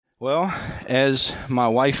Well, as my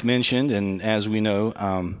wife mentioned, and as we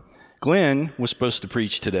know, Glenn was supposed to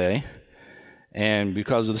preach today, and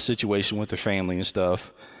because of the situation with her family and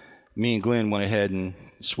stuff, me and Glenn went ahead and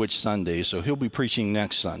switched Sundays, so he'll be preaching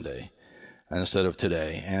next Sunday instead of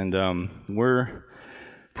today. And we're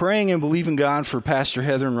praying and believing God for Pastor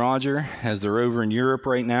Heather and Roger as they're over in Europe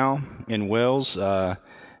right now, in Wales,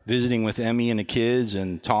 visiting with Emmy and the kids,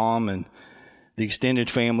 and Tom and the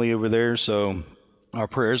extended family over there, so our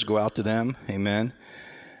prayers go out to them. Amen.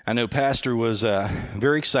 I know Pastor was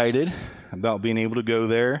very excited about being able to go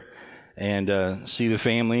there and see the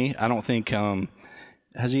family. I don't think,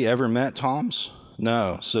 has he ever met Tom's?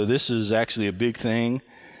 No. So this is actually a big thing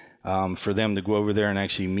for them to go over there and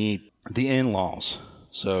actually meet the in-laws,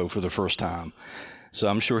 so for the first time. So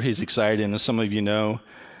I'm sure he's excited, and as some of you know,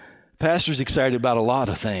 Pastor's excited about a lot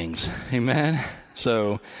of things. Amen.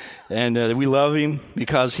 So, and we love him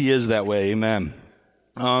because he is that way. Amen.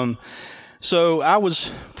 So I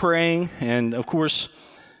was praying, and of course,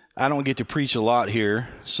 I don't get to preach a lot here,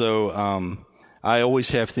 so I always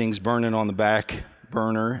have things burning on the back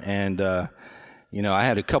burner, and I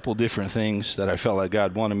had a couple different things that I felt like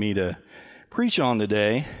God wanted me to preach on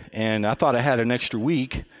today, and I thought I had an extra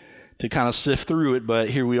week to kind of sift through it, but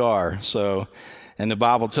here we are. So, and the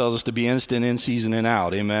Bible tells us to be instant in season and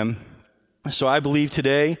out. Amen. So I believe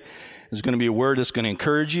today is going to be a word that's going to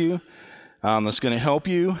encourage you. That's going to help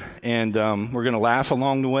you, and we're going to laugh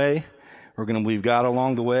along the way. We're going to believe God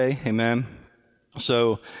along the way. Amen.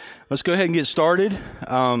 So let's go ahead and get started.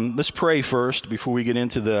 Let's pray first before we get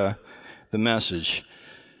into the message.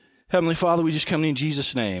 Heavenly Father, we just come in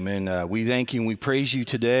Jesus' name, and we thank you and we praise you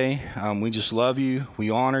today. We just love you. We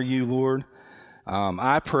honor you, Lord.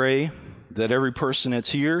 I pray that every person that's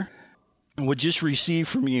here would just receive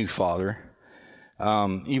from you, Father.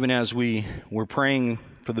 Even as we were praying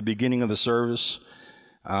for the beginning of the service,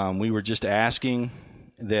 we were just asking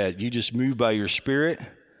that you just move by your Spirit,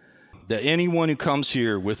 that anyone who comes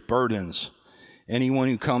here with burdens, anyone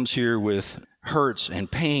who comes here with hurts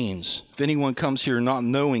and pains, if anyone comes here not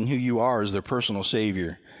knowing who you are as their personal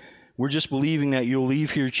Savior, we're just believing that you'll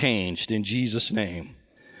leave here changed in Jesus' name,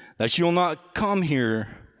 that you'll not come here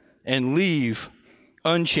and leave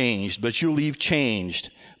unchanged, but you'll leave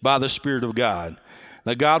changed by the Spirit of God.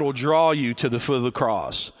 That God will draw you to the foot of the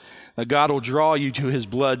cross. That God will draw you to his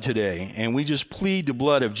blood today. And we just plead the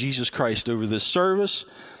blood of Jesus Christ over this service.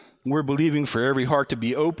 We're believing for every heart to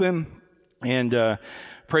be open. And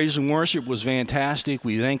praise and worship was fantastic.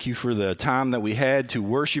 We thank you for the time that we had to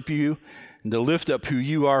worship you and to lift up who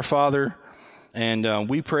you are, Father. And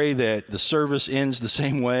we pray that the service ends the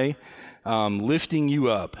same way, lifting you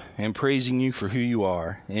up and praising you for who you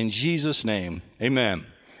are. In Jesus' name, amen.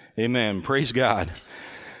 Amen. Praise God.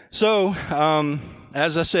 So,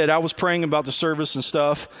 as I said, I was praying about the service and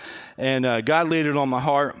stuff, and God laid it on my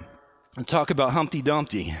heart to talk about Humpty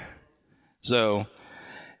Dumpty. So,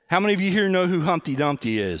 how many of you here know who Humpty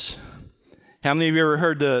Dumpty is? How many of you ever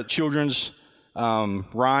heard the children's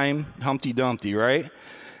rhyme, Humpty Dumpty, right?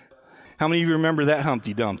 How many of you remember that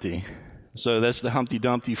Humpty Dumpty? So, that's the Humpty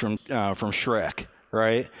Dumpty from Shrek,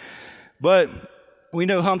 right? But we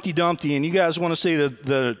know Humpty Dumpty, and you guys want to say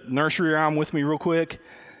the nursery rhyme with me real quick?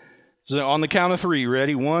 So on the count of three,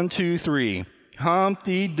 ready? 1, 2, 3.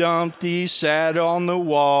 Humpty Dumpty sat on the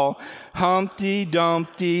wall. Humpty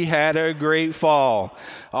Dumpty had a great fall.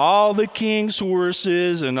 All the king's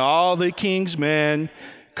horses and all the king's men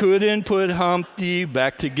couldn't put Humpty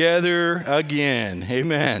back together again.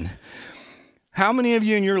 Amen. How many of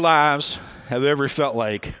you in your lives have ever felt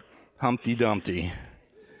like Humpty Dumpty?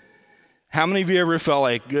 How many of you ever felt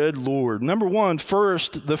like, good Lord? Number one,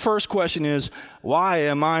 the first question is, why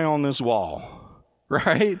am I on this wall?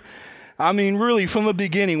 Right? I mean, really, from the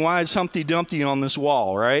beginning, why is Humpty Dumpty on this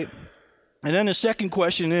wall, right? And then the second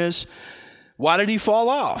question is, why did he fall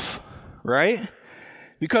off? Right?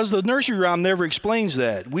 Because the nursery rhyme never explains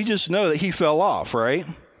that. We just know that he fell off, right?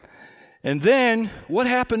 And then, what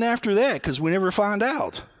happened after that? Because we never find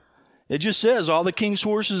out. It just says all the king's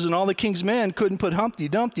horses and all the king's men couldn't put Humpty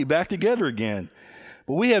Dumpty back together again.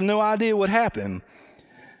 But we have no idea what happened.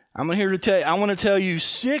 I want to tell you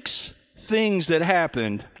 6 things that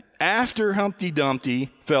happened after Humpty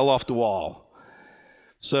Dumpty fell off the wall.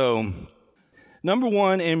 So, number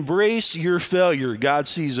 1, embrace your failure. God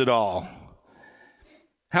sees it all.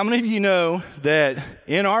 How many of you know that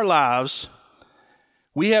in our lives,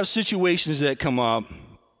 we have situations that come up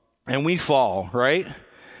and we fall, right?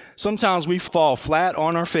 Sometimes we fall flat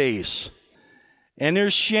on our face, and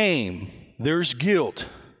there's shame, there's guilt,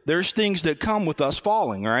 there's things that come with us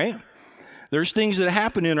falling, right? There's things that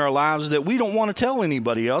happen in our lives that we don't want to tell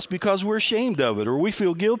anybody else because we're ashamed of it or we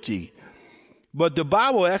feel guilty. But the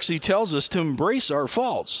Bible actually tells us to embrace our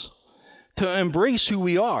faults, to embrace who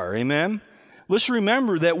we are. Amen? Let's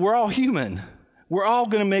remember that we're all human. We're all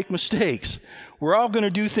going to make mistakes. We're all going to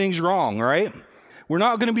do things wrong, right? We're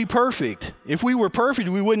not going to be perfect. If we were perfect,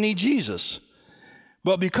 we wouldn't need Jesus.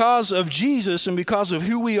 But because of Jesus and because of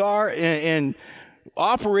who we are and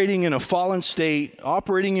operating in a fallen state,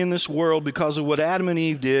 operating in this world because of what Adam and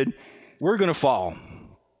Eve did, we're going to fall.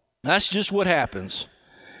 That's just what happens.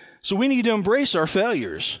 So we need to embrace our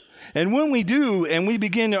failures. And when we do, and we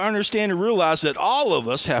begin to understand and realize that all of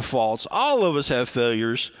us have faults, all of us have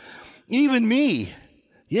failures, even me.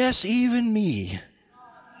 Yes, even me.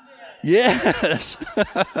 Yes.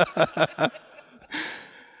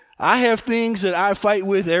 I have things that I fight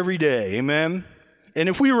with every day, amen? And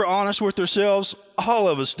if we were honest with ourselves, all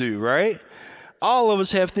of us do, right? All of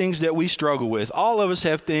us have things that we struggle with. All of us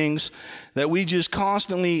have things that we just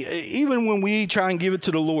constantly, even when we try and give it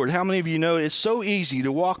to the Lord, how many of you know it's so easy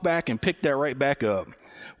to walk back and pick that right back up?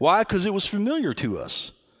 Why? Because it was familiar to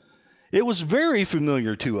us. It was very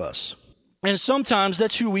familiar to us. And sometimes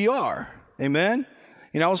that's who we are, amen?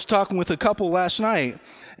 I was talking with a couple last night,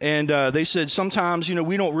 and they said sometimes,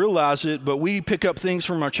 we don't realize it, but we pick up things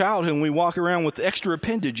from our childhood and we walk around with extra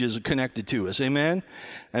appendages connected to us, amen?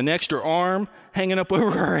 An extra arm hanging up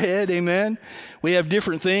over our head, amen? We have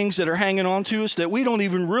different things that are hanging on to us that we don't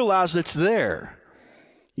even realize that's there,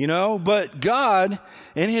 But God,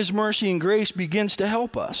 in His mercy and grace, begins to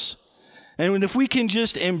help us. And if we can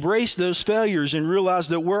just embrace those failures and realize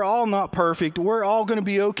that we're all not perfect, we're all going to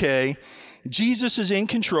be okay, Jesus is in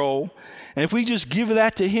control. And if we just give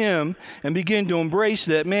that to Him and begin to embrace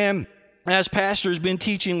that, man, as Pastor has been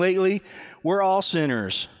teaching lately, we're all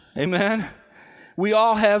sinners. Amen? We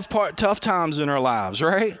all have tough times in our lives,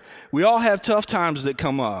 right? We all have tough times that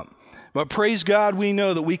come up. But praise God, we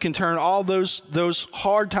know that we can turn all those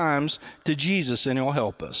hard times to Jesus and He'll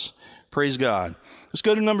help us. Praise God. Let's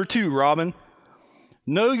go to number 2, Robin.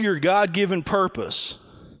 Know your God-given purpose.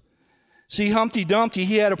 See, Humpty Dumpty,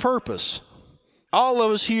 he had a purpose. All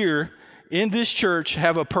of us here in this church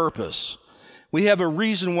have a purpose. We have a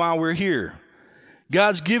reason why we're here.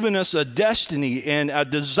 God's given us a destiny and a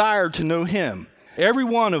desire to know Him. Every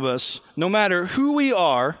one of us, no matter who we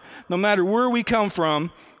are, no matter where we come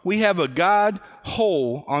from, we have a God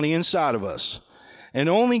hole on the inside of us. And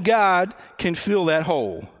only God can fill that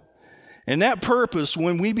hole. And that purpose,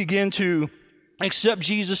 when we begin to accept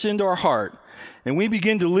Jesus into our heart and we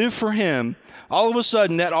begin to live for Him, all of a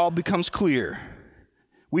sudden that all becomes clear.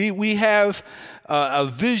 We have a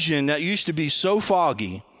vision that used to be so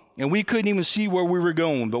foggy and we couldn't even see where we were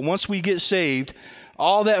going. But once we get saved,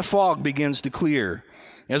 all that fog begins to clear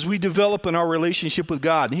as we develop in our relationship with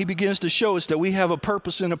God. And He begins to show us that we have a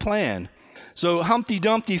purpose and a plan. So Humpty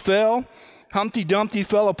Dumpty fell. Humpty Dumpty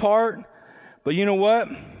fell apart. But you know what?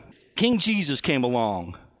 King Jesus came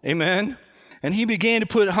along. Amen? And He began to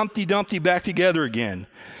put Humpty Dumpty back together again.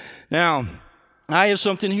 Now, I have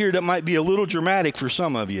something here that might be a little dramatic for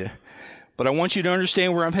some of you, but I want you to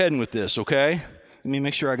understand where I'm heading with this, okay? Let me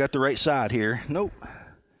make sure I got the right side here. Nope.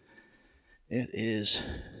 It is,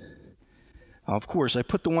 of course, I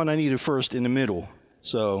put the one I needed first in the middle.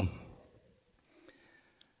 So,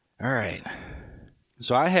 all right.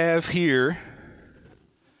 So I have here,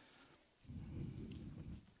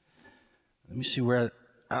 let me see where,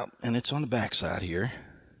 and it's on the back side here.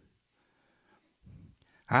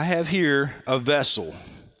 I have here a vessel,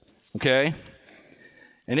 okay?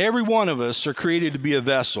 And every one of us are created to be a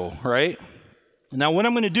vessel, right? Now, what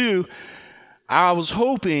I'm going to do, I was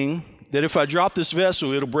hoping that if I drop this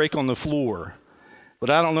vessel, it'll break on the floor. But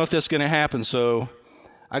I don't know if that's going to happen, so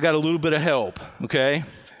I got a little bit of help, okay?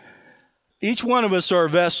 Each one of us are a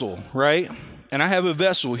vessel, right? And I have a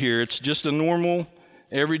vessel here. It's just a normal,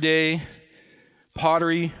 everyday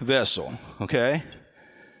pottery vessel, okay?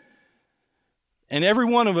 And every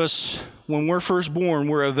one of us, when we're first born,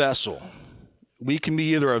 we're a vessel. We can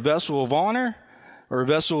be either a vessel of honor or a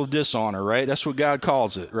vessel of dishonor, right? That's what God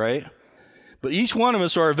calls it, right? But each one of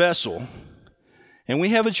us are a vessel. And we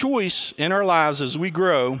have a choice in our lives as we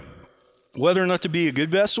grow whether or not to be a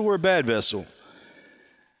good vessel or a bad vessel.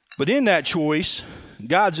 But in that choice,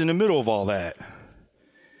 God's in the middle of all that.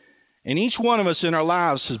 And each one of us in our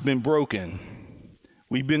lives has been broken.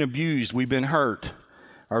 We've been abused. We've been hurt.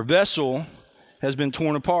 Our vessel has been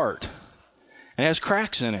torn apart and has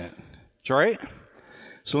cracks in it. That's right.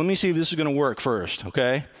 So let me see if this is going to work first,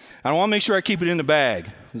 okay? I want to make sure I keep it in the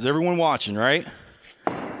bag. Is everyone watching, right?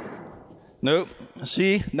 Nope.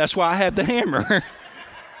 See, that's why I had the hammer.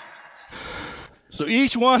 So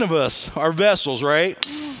each one of us are vessels, right?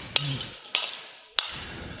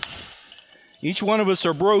 Each one of us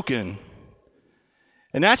are broken.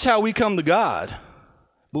 And that's how we come to God.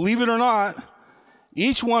 Believe it or not,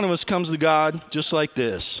 each one of us comes to God just like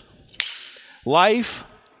this. Life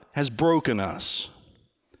has broken us.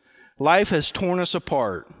 Life has torn us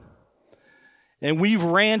apart. And we've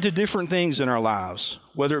ran to different things in our lives,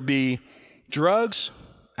 whether it be drugs,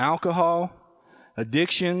 alcohol,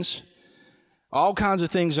 addictions, all kinds of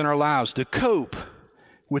things in our lives to cope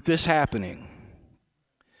with this happening.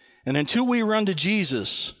 And until we run to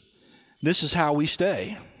Jesus, this is how we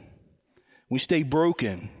stay. We stay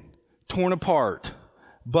broken, torn apart,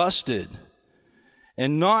 busted,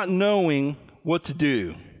 and not knowing what to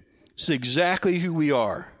do. It's exactly who we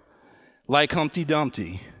are, like Humpty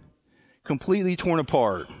Dumpty, completely torn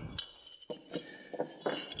apart.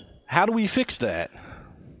 How do we fix that?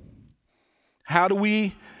 How do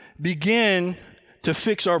we begin to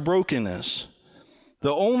fix our brokenness?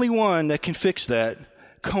 The only one that can fix that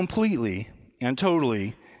completely and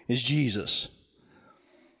totally is Jesus.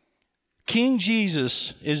 King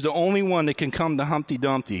Jesus is the only one that can come to Humpty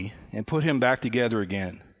Dumpty and put him back together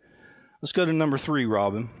again. Let's go to number 3,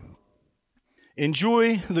 Robin.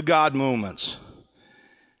 Enjoy the God moments.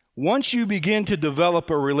 Once you begin to develop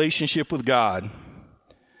a relationship with God,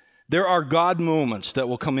 there are God moments that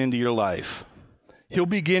will come into your life. He'll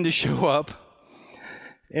begin to show up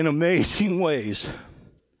in amazing ways.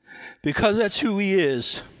 Because that's who he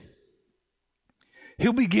is.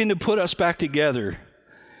 He'll begin to put us back together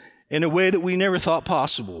in a way that we never thought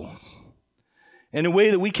possible, in a way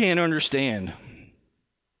that we can't understand.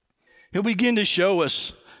 He'll begin to show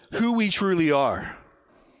us who we truly are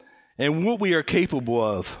and what we are capable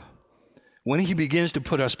of when he begins to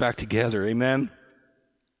put us back together. Amen?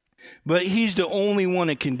 But he's the only one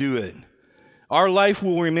that can do it. Our life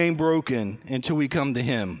will remain broken until we come to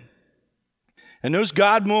him. And those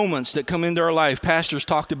God moments that come into our life, pastors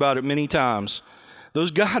talked about it many times.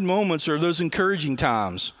 Those God moments are those encouraging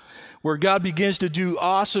times where God begins to do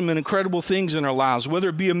awesome and incredible things in our lives, whether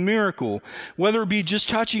it be a miracle, whether it be just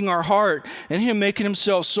touching our heart and him making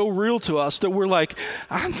himself so real to us that we're like,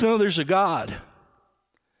 I know there's a God.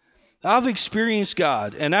 I've experienced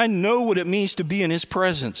God, and I know what it means to be in his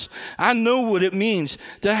presence. I know what it means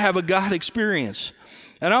to have a God experience.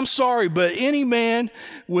 And I'm sorry, but any man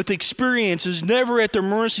with experience is never at the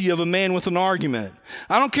mercy of a man with an argument.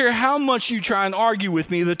 I don't care how much you try and argue with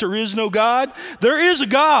me that there is no God. There is a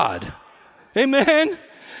God. Amen?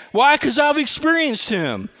 Why? Because I've experienced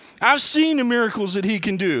him. I've seen the miracles that he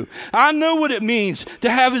can do. I know what it means to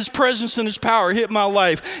have his presence and his power hit my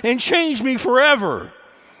life and change me forever.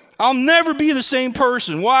 I'll never be the same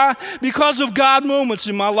person. Why? Because of God moments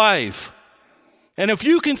in my life. And if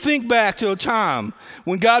you can think back to a time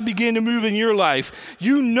when God began to move in your life,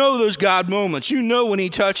 you know those God moments. You know when he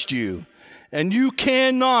touched you. And you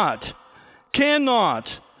cannot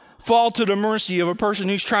fall to the mercy of a person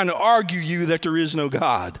who's trying to argue you that there is no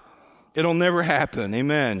God. It'll never happen.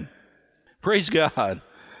 Amen. Praise God.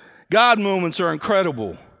 God moments are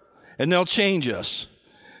incredible, and they'll change us.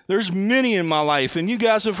 There's many in my life, and you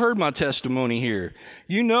guys have heard my testimony here.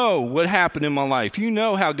 You know what happened in my life. You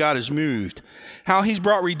know how God has moved, how he's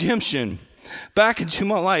brought redemption back into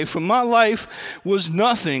my life. When my life was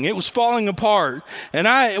nothing, it was falling apart, and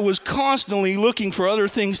I was constantly looking for other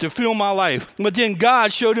things to fill my life. But then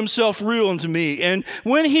God showed himself real unto me, and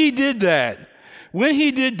when he did that,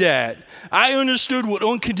 I understood what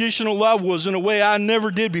unconditional love was in a way I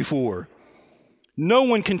never did before. No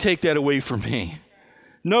one can take that away from me.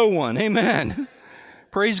 No one. Amen.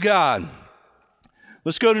 Praise God.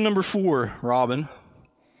 Let's go to number 4, Robin.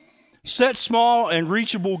 Set small and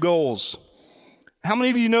reachable goals. How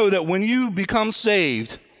many of you know that when you become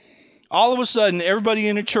saved, all of a sudden everybody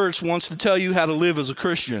in the church wants to tell you how to live as a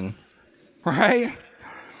Christian, right?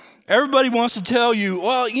 Everybody wants to tell you,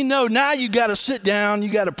 well, you know, now you got to sit down,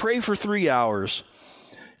 you got to pray for 3 hours.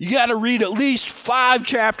 You got to read at least 5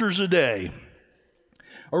 chapters a day,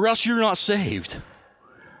 or else you're not saved.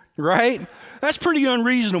 Right? That's pretty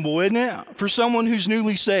unreasonable, isn't it? For someone who's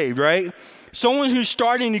newly saved, right? Someone who's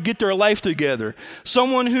starting to get their life together.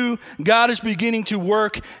 Someone who God is beginning to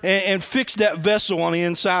work and fix that vessel on the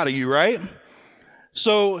inside of you, right?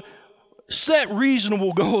 So set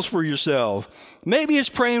reasonable goals for yourself. Maybe it's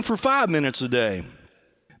praying for 5 minutes a day.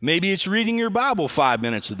 Maybe it's reading your Bible 5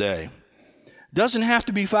 minutes a day. Doesn't have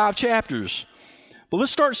to be 5 chapters. But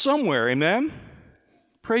let's start somewhere, amen?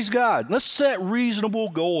 Praise God. Let's set reasonable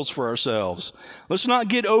goals for ourselves. Let's not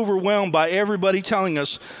get overwhelmed by everybody telling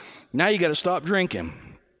us, now you got to stop drinking.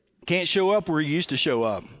 Can't show up where you used to show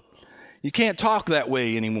up. You can't talk that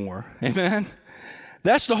way anymore. Amen?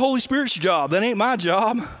 That's the Holy Spirit's job. That ain't my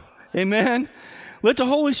job. Amen. Let the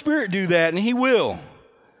Holy Spirit do that, and He will.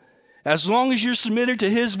 As long as you're submitted to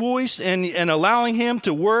His voice and allowing Him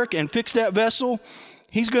to work and fix that vessel,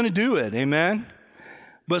 He's going to do it. Amen.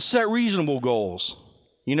 But set reasonable goals.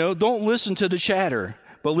 Don't listen to the chatter,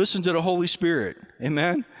 but listen to the Holy Spirit.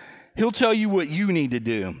 Amen. He'll tell you what you need to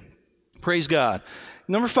do. Praise God.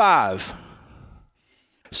 Number 5,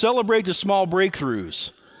 celebrate the small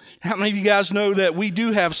breakthroughs. How many of you guys know that we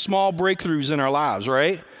do have small breakthroughs in our lives,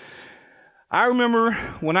 right? I remember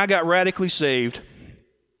when I got radically saved,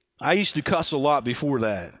 I used to cuss a lot before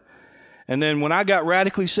that. And then when I got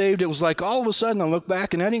radically saved, it was like all of a sudden I look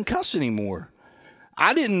back and I didn't cuss anymore.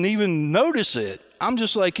 I didn't even notice it. I'm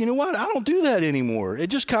just like, you know what? I don't do that anymore. It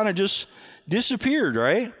just kind of just disappeared,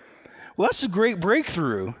 right? Well, that's a great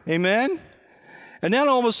breakthrough. Amen? And then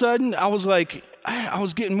all of a sudden, I was like, I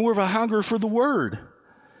was getting more of a hunger for the Word.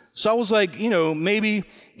 So I was like, maybe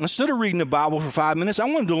instead of reading the Bible for 5 minutes, I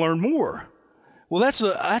wanted to learn more. Well, that's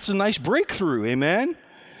a nice breakthrough, amen?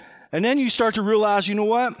 And then you start to realize, you know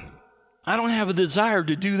what? I don't have a desire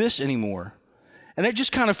to do this anymore. And it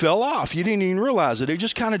just kind of fell off. You didn't even realize it. It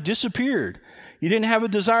just kind of disappeared. You didn't have a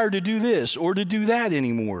desire to do this or to do that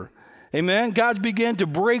anymore. Amen? God began to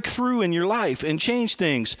break through in your life and change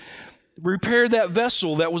things. Repair that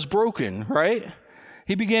vessel that was broken, right?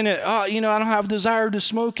 He began to, I don't have a desire to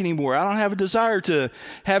smoke anymore. I don't have a desire to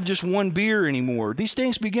have just one beer anymore. These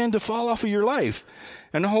things began to fall off of your life.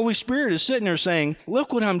 And the Holy Spirit is sitting there saying,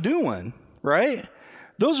 look what I'm doing, right?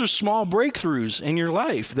 Those are small breakthroughs in your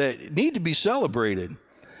life that need to be celebrated.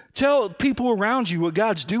 Tell people around you what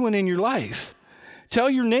God's doing in your life. Tell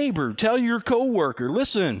your neighbor, tell your coworker,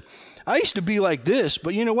 listen, I used to be like this,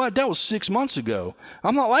 but you know what? That was 6 months ago.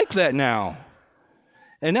 I'm not like that now.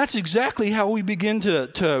 And that's exactly how we begin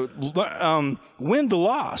to win the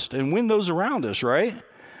lost and win those around us, right?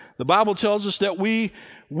 The Bible tells us that we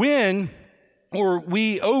win or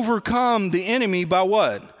we overcome the enemy by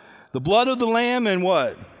what? The blood of the Lamb and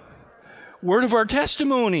what? Word of our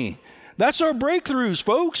testimony. That's our breakthroughs,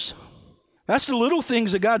 folks. That's the little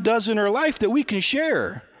things that God does in our life that we can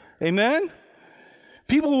share. Amen?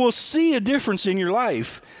 People will see a difference in your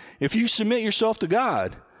life if you submit yourself to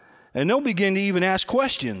God. And they'll begin to even ask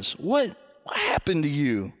questions. What happened to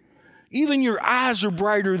you? Even your eyes are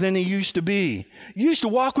brighter than they used to be. You used to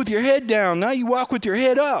walk with your head down. Now you walk with your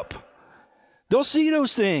head up. They'll see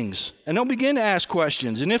those things, and they'll begin to ask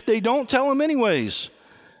questions. And if they don't, tell them anyways.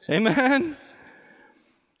 Amen?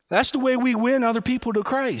 That's the way we win other people to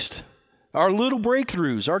Christ. Our little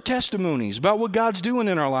breakthroughs, our testimonies about what God's doing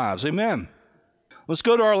in our lives. Amen? Let's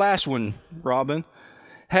go to our last one, Robin.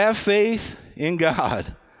 Have faith in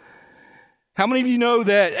God. How many of you know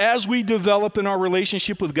that as we develop in our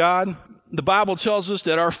relationship with God, the Bible tells us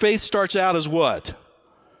that our faith starts out as what?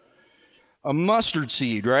 A mustard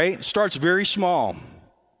seed, right? It starts very small.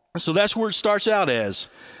 So that's where it starts out as.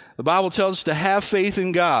 The Bible tells us to have faith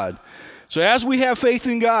in God. So as we have faith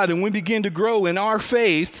in God and we begin to grow in our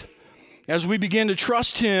faith, as we begin to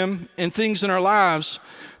trust Him in things in our lives,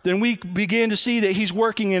 then we begin to see that He's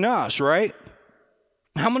working in us, right?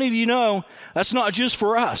 How many of you know that's not just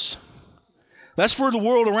for us? That's for the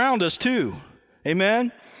world around us too.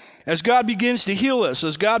 Amen? As God begins to heal us,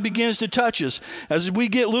 as God begins to touch us, as we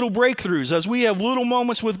get little breakthroughs, as we have little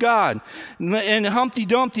moments with God. And Humpty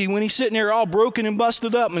Dumpty, when he's sitting there all broken and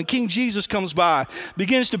busted up, and King Jesus comes by,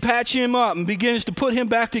 begins to patch him up and begins to put him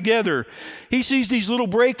back together. He sees these little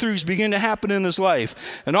breakthroughs begin to happen in his life.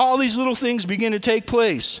 And all these little things begin to take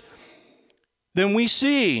place. Then we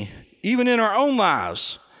see, even in our own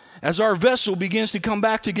lives, as our vessel begins to come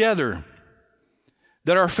back together,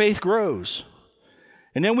 that our faith grows.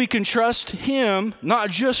 And then we can trust Him, not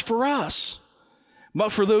just for us,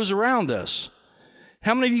 but for those around us.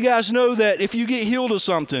 How many of you guys know that if you get healed of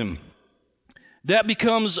something, that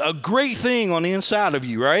becomes a great thing on the inside of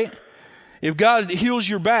you, right? If God heals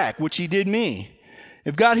your back, which He did me,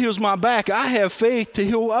 if God heals my back, I have faith to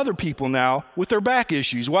heal other people now with their back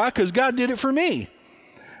issues. Why? Because God did it for me.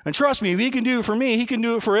 And trust me, if He can do it for me, He can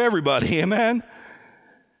do it for everybody. Amen?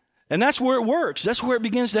 And that's where it works. That's where it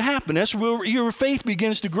begins to happen. That's where your faith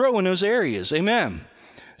begins to grow in those areas. Amen.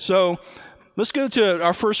 So let's go to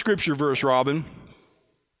our first scripture verse, Robin.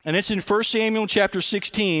 And it's in 1 Samuel chapter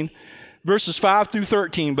 16, verses 5 through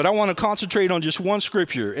 13. But I want to concentrate on just one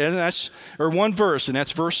scripture, one verse, and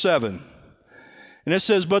that's verse 7. And it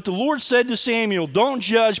says, "But the Lord said to Samuel, don't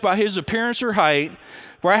judge by his appearance or height,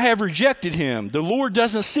 for I have rejected him. The Lord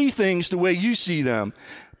doesn't see things the way you see them.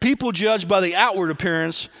 People judge by the outward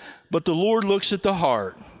appearance, but the Lord looks at the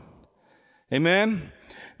heart." Amen?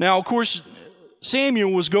 Now, of course,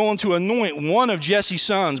 Samuel was going to anoint one of Jesse's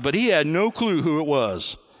sons, but he had no clue who it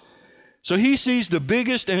was. So he sees the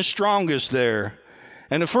biggest and strongest there.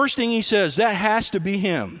 And the first thing he says, that has to be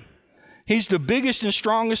him. He's the biggest and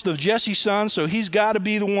strongest of Jesse's sons, so he's got to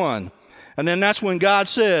be the one. And then that's when God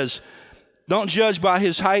says, don't judge by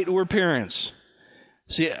his height or appearance.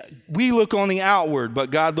 See, we look on the outward,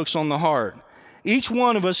 but God looks on the heart. Each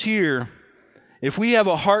one of us here, if we have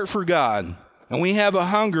a heart for God, and we have a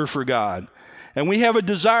hunger for God, and we have a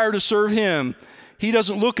desire to serve him, he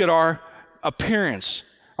doesn't look at our appearance,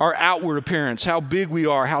 our outward appearance, how big we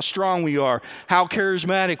are, how strong we are, how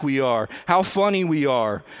charismatic we are, how funny we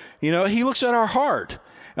are. You know, he looks at our heart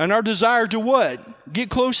and our desire to what? Get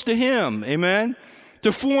close to him, amen?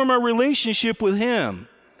 To form a relationship with him.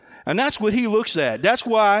 And that's what he looks at. That's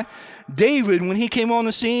why David, when he came on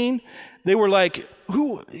the scene, they were like,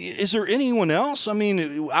 who, is there anyone else? I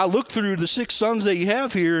mean, I looked through the 6 sons that you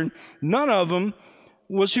have here, and none of them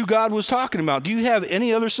was who God was talking about. Do you have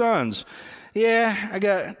any other sons? Yeah, I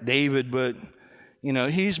got David, but, you know,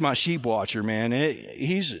 he's my sheep watcher, man.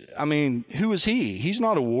 Who is he? He's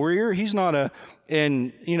not a warrior. He's not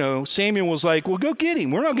and, you know, Samuel was like, well, go get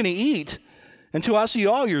him. We're not going to eat until I see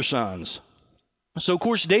all your sons. So, of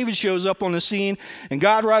course, David shows up on the scene, and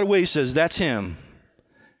God right away says, that's him.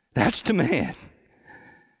 That's the man.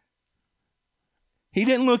 He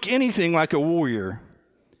didn't look anything like a warrior.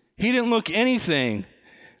 He didn't look anything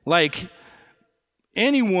like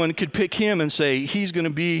anyone could pick him and say he's going to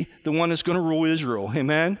be the one that's going to rule Israel.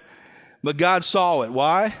 Amen? But God saw it.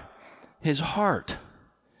 Why? His heart.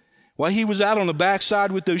 While he was out on the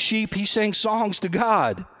backside with those sheep, he sang songs to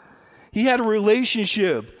God. He had a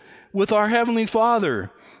relationship with our Heavenly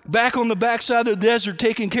Father back on the backside of the desert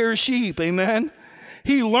taking care of sheep. Amen?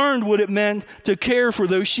 He learned what it meant to care for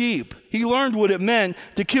those sheep. He learned what it meant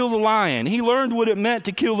to kill the lion. He learned what it meant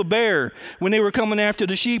to kill the bear when they were coming after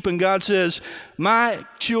the sheep. And God says, my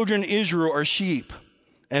children Israel are sheep,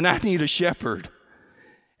 and I need a shepherd.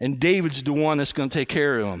 And David's the one that's going to take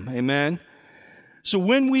care of them. Amen? So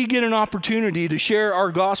when we get an opportunity to share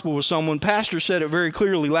our gospel with someone, Pastor said it very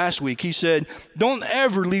clearly last week. He said, don't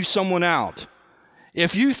ever leave someone out.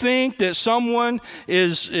 If you think that someone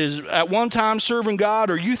is at one time serving God,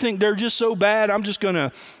 or you think they're just so bad, I'm just going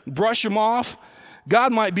to brush them off,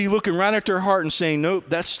 God might be looking right at their heart and saying, nope,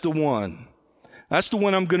 that's the one. That's the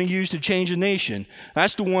one I'm going to use to change a nation.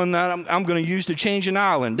 That's the one that I'm going to use to change an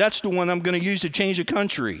island. That's the one I'm going to use to change a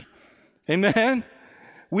country. Amen?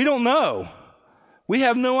 We don't know. We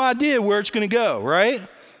have no idea where it's going to go, right?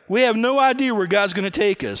 We have no idea where God's going to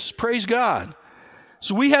take us. Praise God.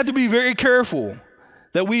 So we have to be very careful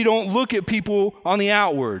that we don't look at people on the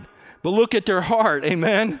outward, but look at their heart.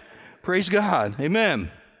 Amen? Praise God.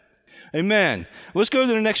 Amen. Amen. Let's go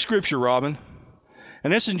to the next scripture, Robin.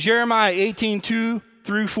 And it's in Jeremiah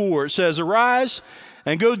 18:2-4. It says, arise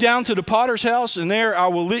and go down to the potter's house, and there I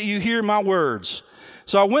will let you hear my words.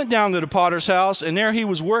 So I went down to the potter's house, and there he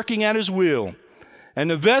was working at his wheel. And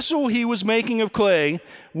the vessel he was making of clay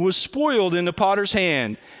was spoiled in the potter's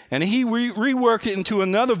hand, and he reworked it into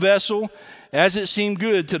another vessel as it seemed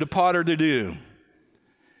good to the potter to do.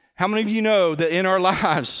 How many of you know that in our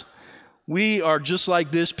lives, we are just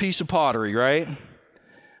like this piece of pottery, right?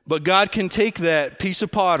 But God can take that piece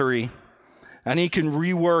of pottery and he can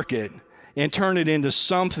rework it and turn it into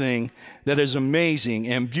something that is amazing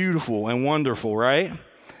and beautiful and wonderful, right?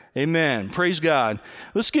 Amen. Praise God.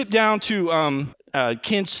 Let's skip down to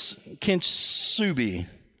kintsugi.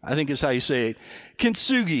 I think is how you say it.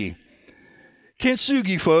 Kintsugi.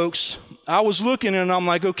 Kintsugi, folks. I was looking and I'm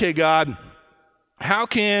like, okay, God, how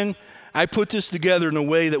can I put this together in a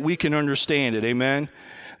way that we can understand it? Amen.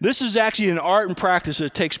 This is actually an art and practice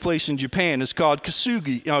that takes place in Japan. It's called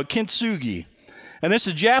kintsugi. And it's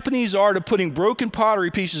a Japanese art of putting broken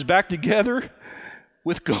pottery pieces back together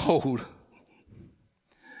with gold.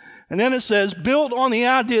 And then it says, built on the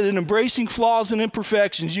idea that embracing flaws and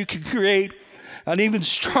imperfections, you can create an even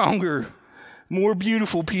stronger, more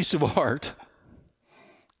beautiful piece of art.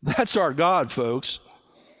 That's our God, folks.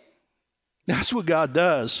 That's what God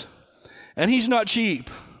does. And he's not cheap.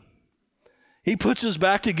 He puts us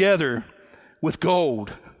back together with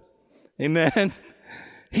gold. Amen.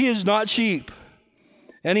 He is not cheap.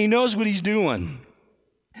 And he knows what he's doing.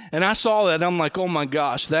 And I saw that. And I'm like, oh my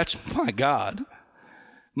gosh, that's my God.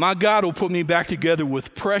 My God will put me back together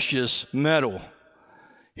with precious metal.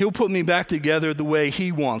 He'll put me back together the way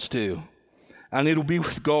he wants to. And it'll be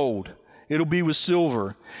with gold. It'll be with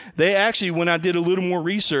silver. They actually, when I did a little more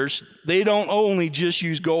research, they don't only just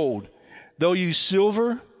use gold. They'll use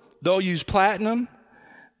silver. They'll use platinum.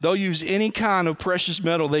 They'll use any kind of precious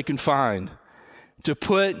metal they can find to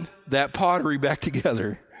put that pottery back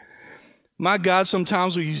together. My God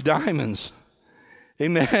sometimes will use diamonds.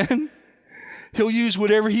 Amen. He'll use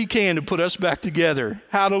whatever he can to put us back together.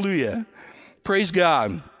 Hallelujah. Praise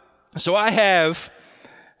God. So I have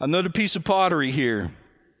another piece of pottery here.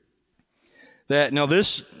 Now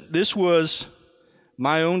this was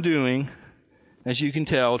my own doing. As you can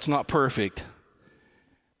tell, it's not perfect.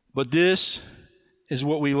 But this is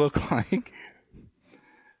what we look like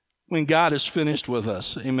when God is finished with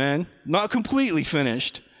us. Amen. Not completely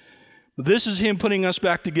finished, but this is him putting us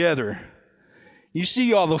back together. You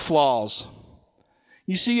see all the flaws.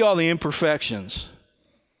 You see all the imperfections.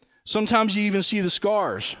 Sometimes you even see the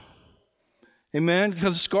scars. Amen?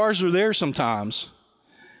 Because the scars are there sometimes.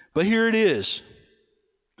 But here it is.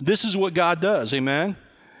 This is what God does. Amen?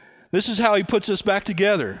 This is how he puts us back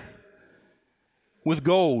together with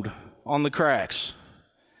gold on the cracks.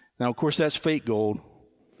 Now, of course, that's fake gold.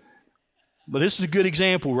 But this is a good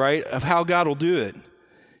example, right, of how God will do it.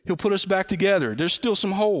 He'll put us back together. There's still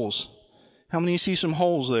some holes. How many of you see some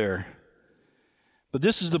holes there? But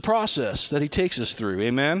this is the process that he takes us through.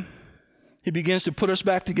 Amen? He begins to put us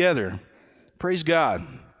back together. Praise God.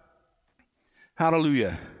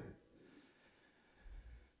 Hallelujah.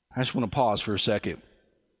 I just want to pause for a second.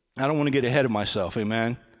 I don't want to get ahead of myself.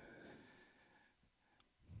 Amen?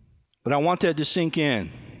 But I want that to sink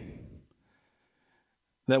in.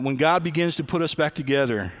 That when God begins to put us back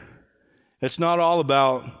together, it's not all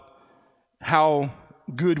about how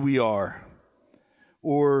good we are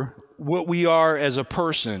or what we are as a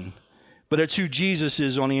person, but it's who Jesus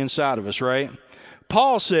is on the inside of us, right?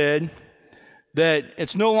 Paul said that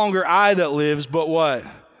it's no longer I that lives, but what?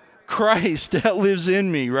 Christ that lives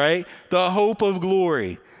in me, right? The hope of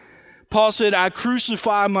glory. Paul said, I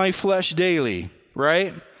crucify my flesh daily,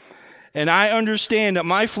 right? And I understand that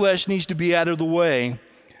my flesh needs to be out of the way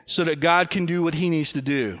so that God can do what he needs to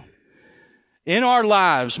do. In our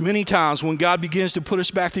lives, many times when God begins to put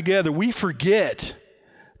us back together, we forget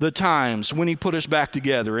the times when he put us back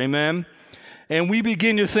together. Amen? And we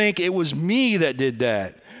begin to think it was me that did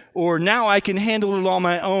that. Or now I can handle it on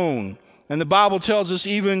my own. And the Bible tells us,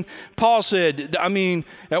 even Paul said,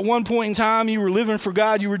 at one point in time you were living for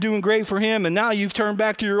God, you were doing great for him, and now you've turned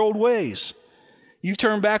back to your old ways. You've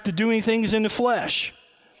turned back to doing things in the flesh.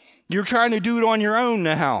 You're trying to do it on your own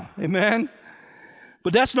now. Amen?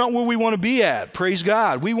 But that's not where we want to be at. Praise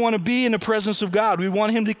God. We want to be in the presence of God. We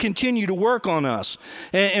want him to continue to work on us.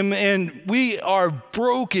 And we are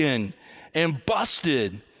broken and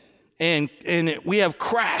busted. And we have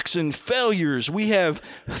cracks and failures. We have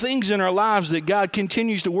things in our lives that God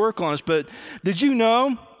continues to work on us. But did you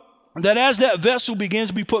know that as that vessel begins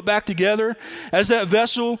to be put back together, as that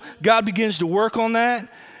vessel, God begins to work on that,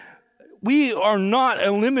 we are not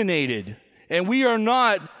eliminated and we are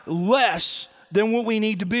not less than what we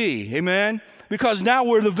need to be. Amen? Because now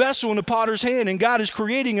we're the vessel in the potter's hand, and God is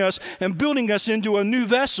creating us and building us into a new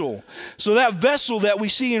vessel. So that vessel that we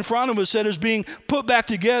see in front of us that is being put back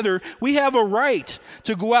together, we have a right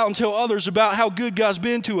to go out and tell others about how good God's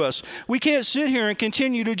been to us. We can't sit here and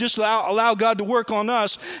continue to just allow God to work on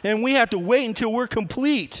us, and we have to wait until we're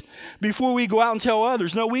complete before we go out and tell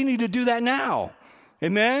others. No, we need to do that now.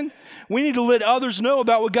 Amen? We need to let others know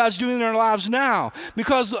about what God's doing in our lives now.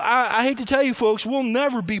 Because I hate to tell you folks, we'll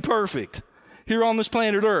never be perfect here on this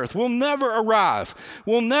planet Earth. We'll never arrive.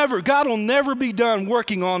 God will never be done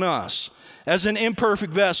working on us as an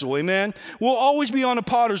imperfect vessel. Amen? We'll always be on the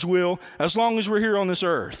potter's wheel as long as we're here on this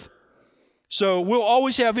earth. So we'll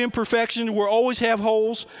always have imperfections. We'll always have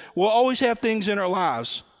holes. We'll always have things in our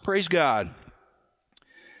lives. Praise God.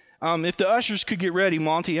 If the ushers could get ready,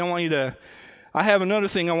 Monty, I have another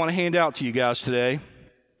thing I want to hand out to you guys today.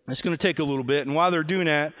 It's going to take a little bit. And while they're doing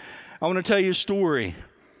that, I want to tell you a story.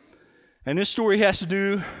 And this story has to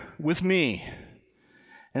do with me.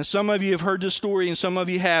 And some of you have heard this story and some of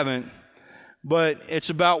you haven't. But it's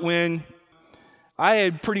about when I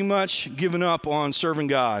had pretty much given up on serving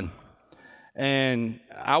God. And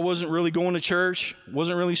I wasn't really going to church,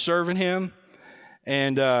 wasn't really serving him.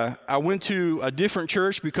 And I went to a different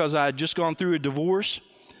church because I had just gone through a divorce.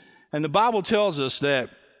 And the Bible tells us that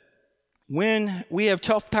when we have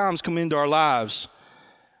tough times come into our lives,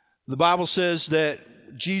 the Bible says that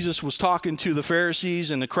Jesus was talking to the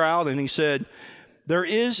Pharisees and the crowd, and he said, there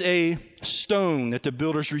is a stone that the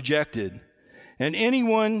builders rejected, and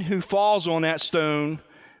anyone who falls on that stone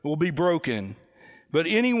will be broken, but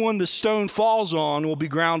anyone the stone falls on will be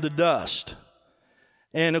ground to dust.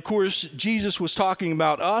 And of course, Jesus was talking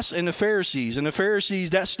about us and the Pharisees. And the Pharisees,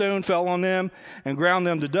 that stone fell on them and ground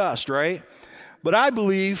them to dust, right? But I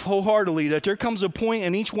believe wholeheartedly that there comes a point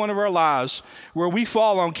in each one of our lives where we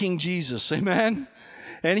fall on King Jesus, amen?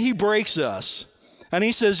 and he breaks us. And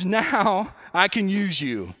he says, now I can use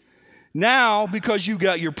you. Now, because you've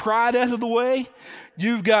got your pride out of the way,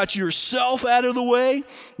 you've got yourself out of the way,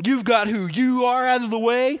 you've got who you are out of the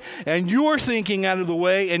way, and your thinking out of the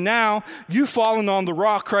way, and now you've fallen on the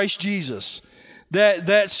rock, Christ Jesus.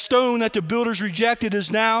 That stone that the builders rejected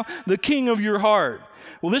is now the king of your heart.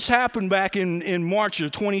 Well, this happened back in March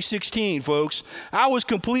of 2016, folks. I was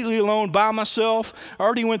completely alone by myself. I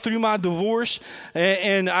already went through my divorce,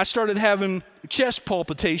 and I started having chest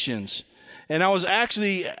palpitations. And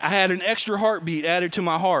I had an extra heartbeat added to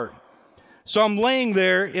my heart. So I'm laying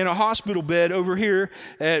there in a hospital bed over here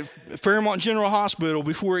at Fairmont General Hospital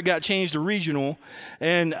before it got changed to regional.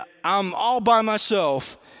 And I'm all by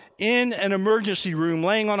myself in an emergency room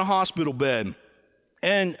laying on a hospital bed.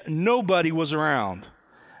 And nobody was around.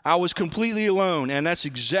 I was completely alone, and that's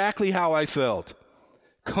exactly how I felt.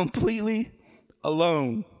 Completely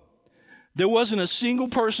alone. There wasn't a single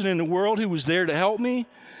person in the world who was there to help me.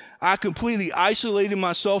 I completely isolated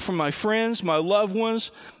myself from my friends, my loved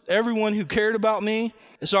ones, everyone who cared about me.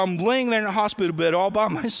 So I'm laying there in a hospital bed all by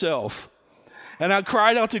myself. And I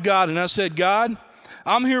cried out to God, and I said, God,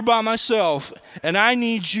 I'm here by myself, and I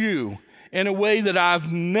need you in a way that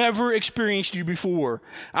I've never experienced you before.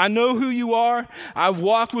 I know who you are. I've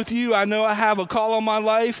walked with you. I know I have a call on my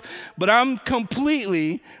life, but I'm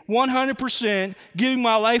completely 100% giving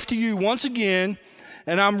my life to you once again,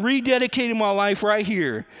 and I'm rededicating my life right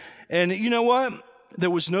here. And you know what? There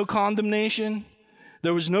was no condemnation.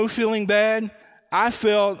 There was no feeling bad. I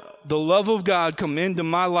felt the love of God come into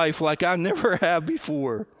my life like I never have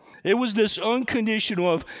before. It was this unconditional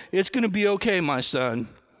of, it's going to be okay, my son.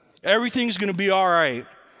 Everything's going to be all right.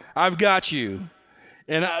 I've got you.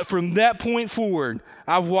 And from that point forward,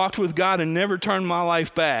 I've walked with God and never turned my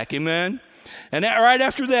life back. Amen? And right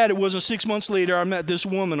after that, it wasn't 6 months later, I met this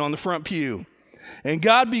woman on the front pew. And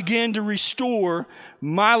God began to restore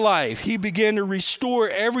my life. He began to restore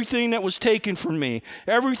everything that was taken from me,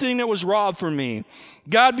 everything that was robbed from me.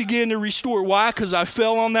 God began to restore. Why? Because I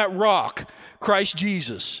fell on that rock, Christ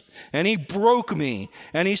Jesus. And he broke me.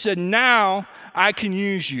 And he said, now I can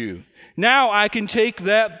use you. Now I can take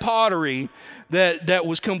that pottery that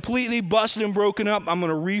was completely busted and broken up. I'm going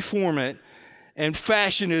to reform it and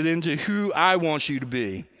fashion it into who I want you to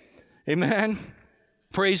be. Amen?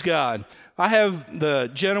 Praise God. I have the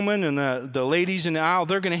gentlemen and the ladies in the aisle.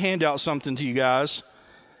 They're going to hand out something to you guys.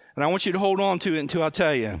 And I want you to hold on to it until I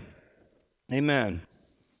tell you. Amen.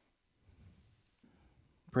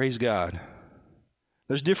 Praise God.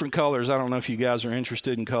 There's different colors. I don't know if you guys are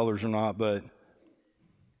interested in colors or not, but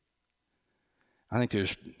I think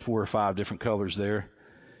there's 4 or 5 different colors there.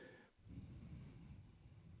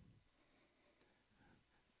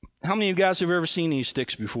 How many of you guys have ever seen these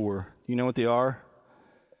sticks before? You know what they are?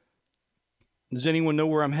 Does anyone know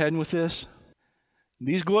where I'm heading with this?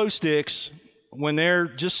 These glow sticks, when they're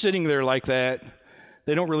just sitting there like that,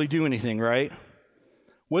 they don't really do anything, right?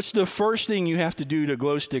 What's the first thing you have to do to a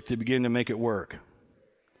glow stick to begin to make it work?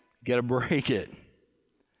 You got to break it,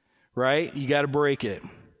 right? You got to break it.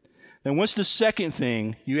 Then what's the second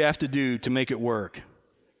thing you have to do to make it work?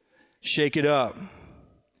 Shake it up.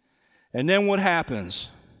 And then what happens?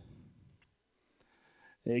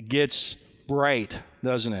 It gets bright,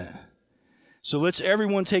 doesn't it? So let's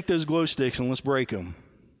everyone take those glow sticks and let's break them.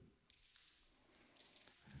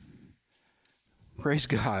 Praise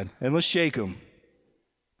God. And let's shake them.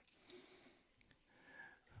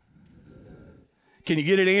 Can you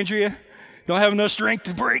get it, Andrea? Don't have enough strength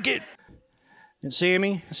to break it. And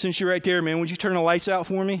Sammy, since you're right there, man, would you turn the lights out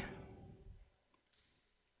for me?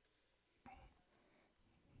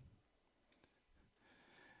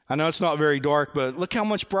 I know it's not very dark, but look how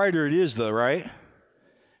much brighter it is, though, right?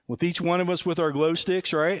 With each one of us with our glow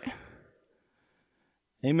sticks, right?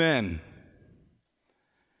 Amen.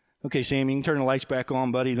 Okay, Sammy, you can turn the lights back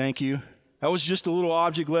on, buddy. Thank you. That was just a little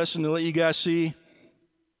object lesson to let you guys see.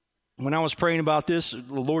 When I was praying about this,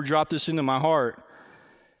 the Lord dropped this into my heart,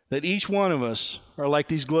 that each one of us are like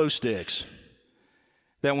these glow sticks.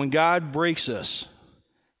 That when God breaks us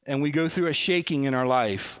and we go through a shaking in our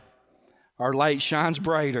life, our light shines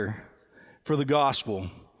brighter for the gospel.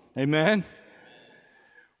 Amen?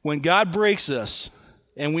 When God breaks us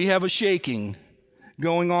and we have a shaking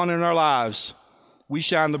going on in our lives, we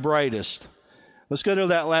shine the brightest. Let's go to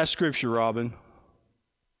that last scripture, Robin.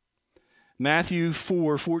 Matthew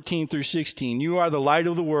 4:14 through 16. You are the light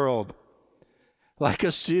of the world, like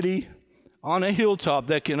a city on a hilltop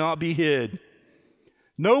that cannot be hid.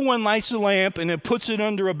 No one lights a lamp and then puts it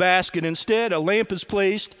under a basket. Instead, a lamp is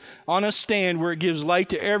placed on a stand where it gives light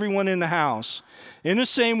to everyone in the house. In the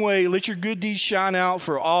same way, let your good deeds shine out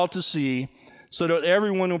for all to see, so that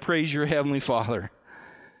everyone will praise your heavenly Father.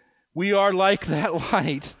 We are like that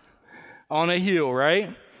light on a hill,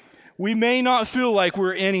 right? We may not feel like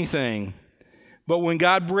we're anything, but when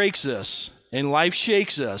God breaks us and life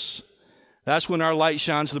shakes us, that's when our light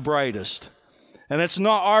shines the brightest. And it's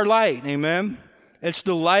not our light, amen? It's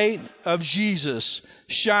the light of Jesus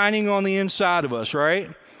shining on the inside of us, right?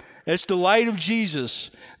 It's the light of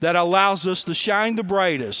Jesus that allows us to shine the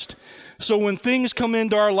brightest. So when things come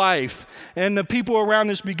into our life and the people around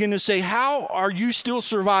us begin to say, how are you still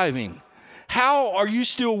surviving? How are you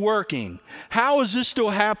still working? How is this still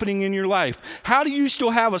happening in your life? How do you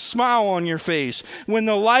still have a smile on your face when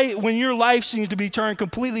your life seems to be turned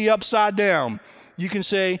completely upside down? You can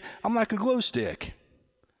say, I'm like a glow stick.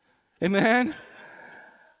 Amen?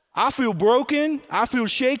 I feel broken. I feel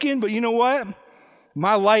shaken, but you know what?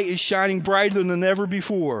 My light is shining brighter than ever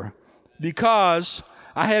before because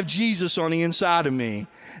I have Jesus on the inside of me.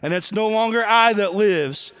 And it's no longer I that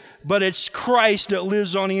lives, but it's Christ that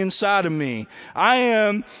lives on the inside of me. I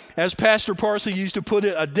am, as Pastor Parsley used to put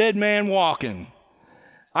it, a dead man walking.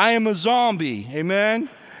 I am a zombie, amen?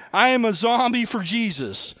 I am a zombie for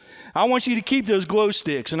Jesus. I want you to keep those glow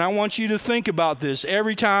sticks, and I want you to think about this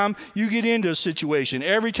every time you get into a situation,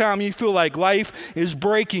 every time you feel like life is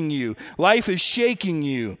breaking you, life is shaking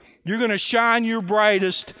you. You're going to shine your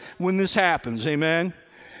brightest when this happens, amen?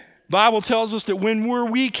 Bible tells us that when we're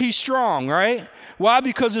weak, He's strong, right? Why?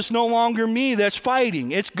 Because it's no longer me that's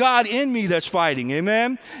fighting. It's God in me that's fighting.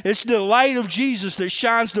 Amen? It's the light of Jesus that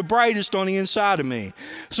shines the brightest on the inside of me.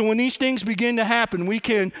 So when these things begin to happen, we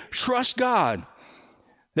can trust God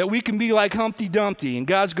that we can be like Humpty Dumpty, and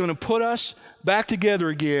God's going to put us back together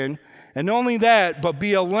again. And not only that, but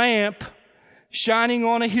be a lamp shining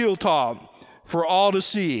on a hilltop for all to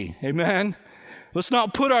see. Amen? Let's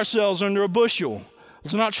not put ourselves under a bushel.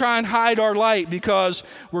 Let's not try and hide our light because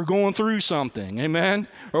we're going through something, amen?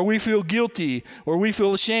 Or we feel guilty, or we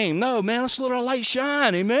feel ashamed. No, man, let's let our light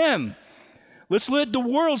shine, amen? Let's let the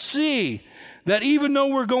world see that even though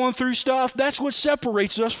we're going through stuff, that's what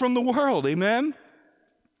separates us from the world, amen?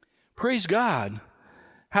 Praise God.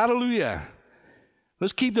 Hallelujah.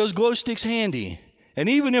 Let's keep those glow sticks handy. And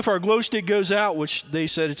even if our glow stick goes out, which they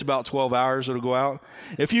said it's about 12 hours it'll go out,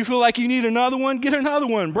 if you feel like you need another one, get another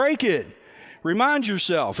one, break it. Remind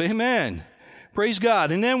yourself, amen. Praise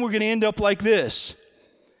God. And then we're going to end up like this.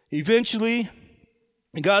 Eventually,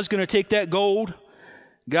 God's going to take that gold,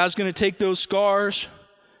 God's going to take those scars,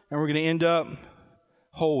 and we're going to end up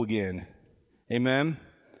whole again. Amen.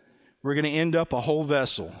 We're going to end up a whole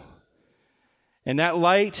vessel. And that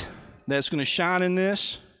light that's going to shine in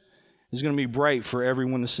this is going to be bright for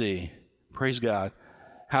everyone to see. Praise God.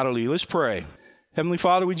 Hallelujah. Let's pray. Heavenly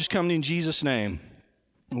Father, we just come in Jesus' name.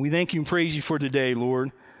 We thank you and praise you for today,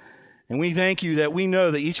 Lord. And we thank you that we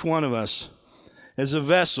know that each one of us is a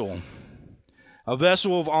vessel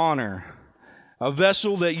of honor, a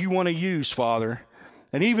vessel that you want to use, Father.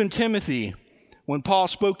 And even Timothy, when Paul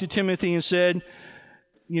spoke to Timothy and said,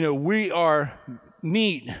 you know, we are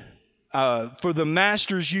meet for the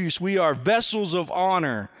master's use. We are vessels of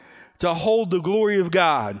honor to hold the glory of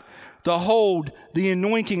God, to hold the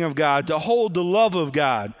anointing of God, to hold the love of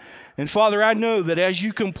God. And Father, I know that as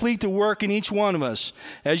you complete the work in each one of us,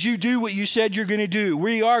 as you do what you said you're going to do,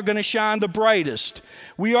 we are going to shine the brightest.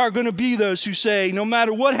 We are going to be those who say, no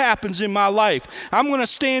matter what happens in my life, I'm going to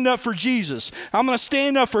stand up for Jesus. I'm going to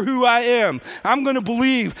stand up for who I am. I'm going to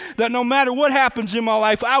believe that no matter what happens in my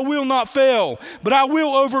life, I will not fail, but I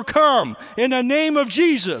will overcome. In the name of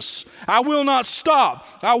Jesus, I will not stop.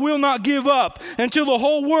 I will not give up until the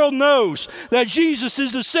whole world knows that Jesus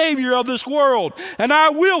is the Savior of this world. And I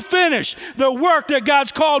will finish the work that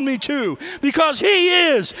God's called me to, because He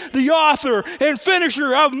is the author and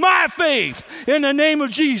finisher of my faith. In the name of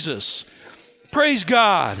Jesus. Praise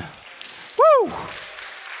God. Woo!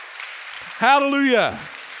 Hallelujah.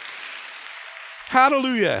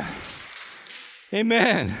 Hallelujah.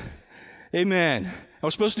 Amen. Amen. I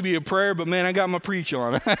was supposed to be a prayer, but man, I got my preach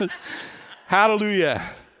on.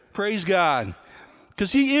 Hallelujah. Praise God.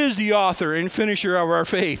 Because He is the author and finisher of our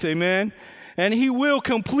faith. Amen. And He will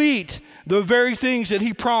complete the very things that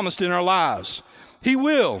He promised in our lives. He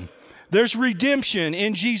will. There's redemption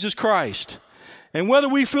in Jesus Christ. And whether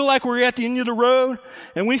we feel like we're at the end of the road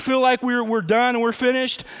and we feel like we're done and we're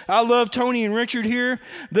finished, I love Tony and Richard here.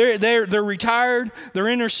 They're retired. They're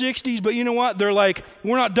in their 60s, but you know what? They're like,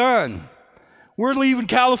 we're not done. We're leaving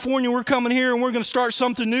California. We're coming here and we're going to start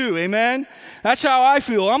something new. Amen? That's how I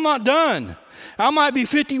feel. I'm not done. I might be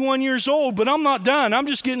 51 years old, but I'm not done. I'm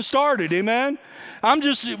just getting started. Amen? I'm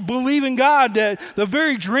just believing God that the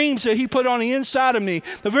very dreams that He put on the inside of me,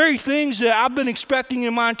 the very things that I've been expecting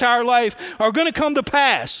in my entire life are going to come to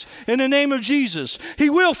pass in the name of Jesus. He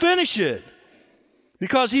will finish it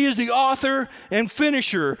because He is the author and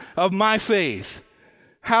finisher of my faith.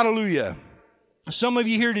 Hallelujah. Some of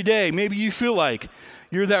you here today, maybe you feel like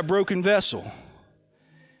you're that broken vessel.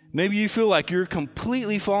 Maybe you feel like you're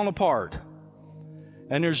completely falling apart.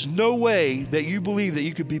 And there's no way that you believe that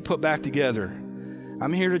you could be put back together.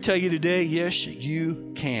 I'm here to tell you today, yes,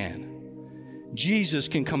 you can. Jesus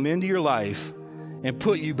can come into your life and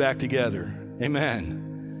put you back together.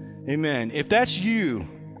 Amen. Amen. If that's you,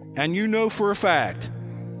 and you know for a fact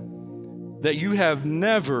that you have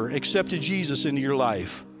never accepted Jesus into your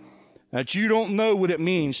life, that you don't know what it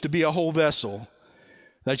means to be a whole vessel,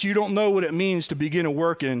 that you don't know what it means to begin to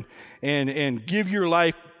work and give your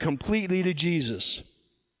life completely to Jesus,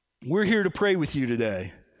 we're here to pray with you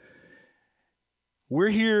today. We're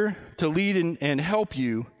here to lead and help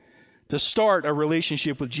you to start a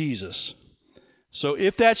relationship with Jesus. So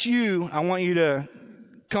if that's you, I want you to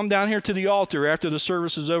come down here to the altar after the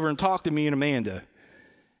service is over and talk to me and Amanda.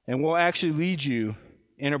 And we'll actually lead you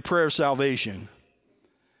in a prayer of salvation.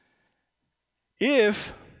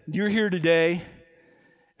 If you're here today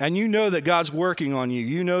and you know that God's working on you,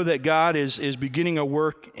 you know that God is beginning a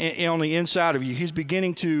work on the inside of you. He's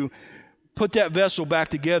beginning to put that vessel back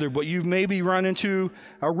together, but you've maybe run into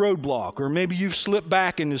a roadblock, or maybe you've slipped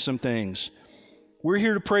back into some things. We're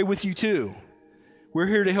here to pray with you too. We're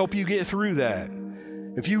here to help you get through that.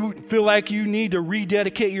 If you feel like you need to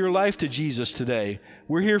rededicate your life to Jesus today,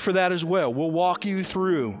 we're here for that as well. We'll walk you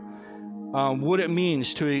through what it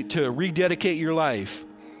means to rededicate your life.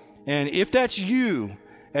 And if that's you,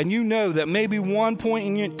 and you know that maybe one point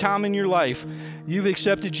in your time in your life you've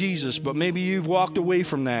accepted Jesus, but maybe you've walked away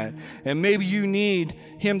from that, and maybe you need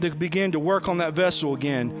Him to begin to work on that vessel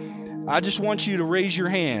again, I just want you to raise your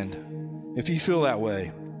hand if you feel that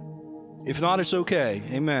way. If not, it's okay.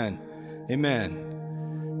 Amen.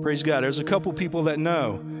 Amen. Praise God. There's a couple people that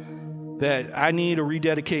know that I need a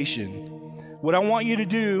rededication. What I want you to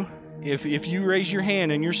do, if you raise your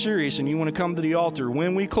hand and you're serious and you want to come to the altar,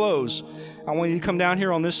 when we close, I want you to come down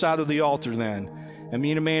here on this side of the altar then, and me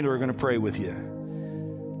and Amanda are going to pray with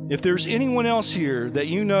you. If there's anyone else here that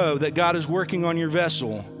you know that God is working on your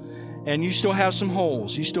vessel, and you still have some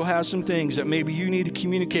holes, you still have some things that maybe you need to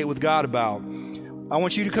communicate with God about, I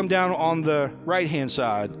want you to come down on the right-hand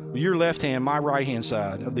side, your left hand, my right-hand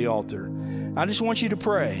side of the altar. I just want you to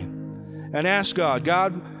pray and ask God,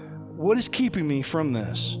 what is keeping me from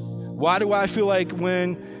this? Why do I feel like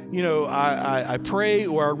when I pray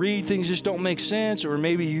or I read, things just don't make sense, or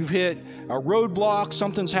maybe you've hit a roadblock,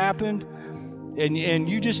 something's happened, and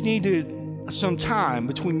you just need some time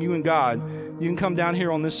between you and God. You can come down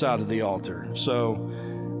here on this side of the altar.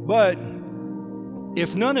 But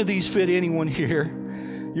if none of these fit anyone here,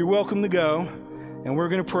 you're welcome to go, and we're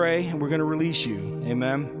going to pray, and we're going to release you.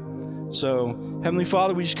 Amen? So, Heavenly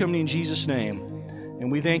Father, we just come to you in Jesus' name,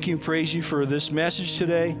 and we thank you and praise you for this message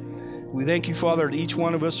today. We thank you, Father, that each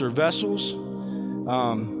one of us are vessels,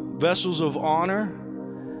 vessels of honor,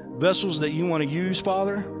 vessels that you want to use,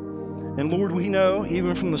 Father. And Lord, we know,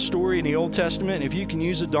 even from the story in the Old Testament, if you can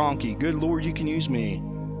use a donkey, good Lord, you can use me.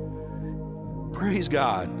 Praise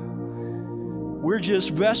God. We're just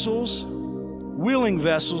vessels, willing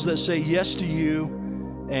vessels that say yes to you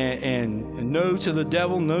and no to the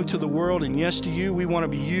devil, no to the world, and yes to you. We want to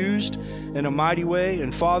be used in a mighty way.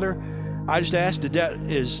 And Father, I just ask that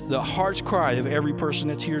is the heart's cry of every person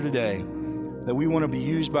that's here today, that we want to be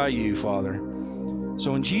used by you, Father.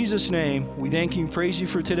 So in Jesus' name, we thank you and praise you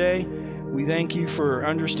for today. We thank you for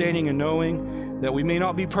understanding and knowing that we may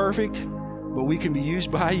not be perfect, but we can be used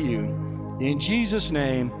by you. In Jesus'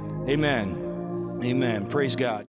 name, amen. Amen. Praise God.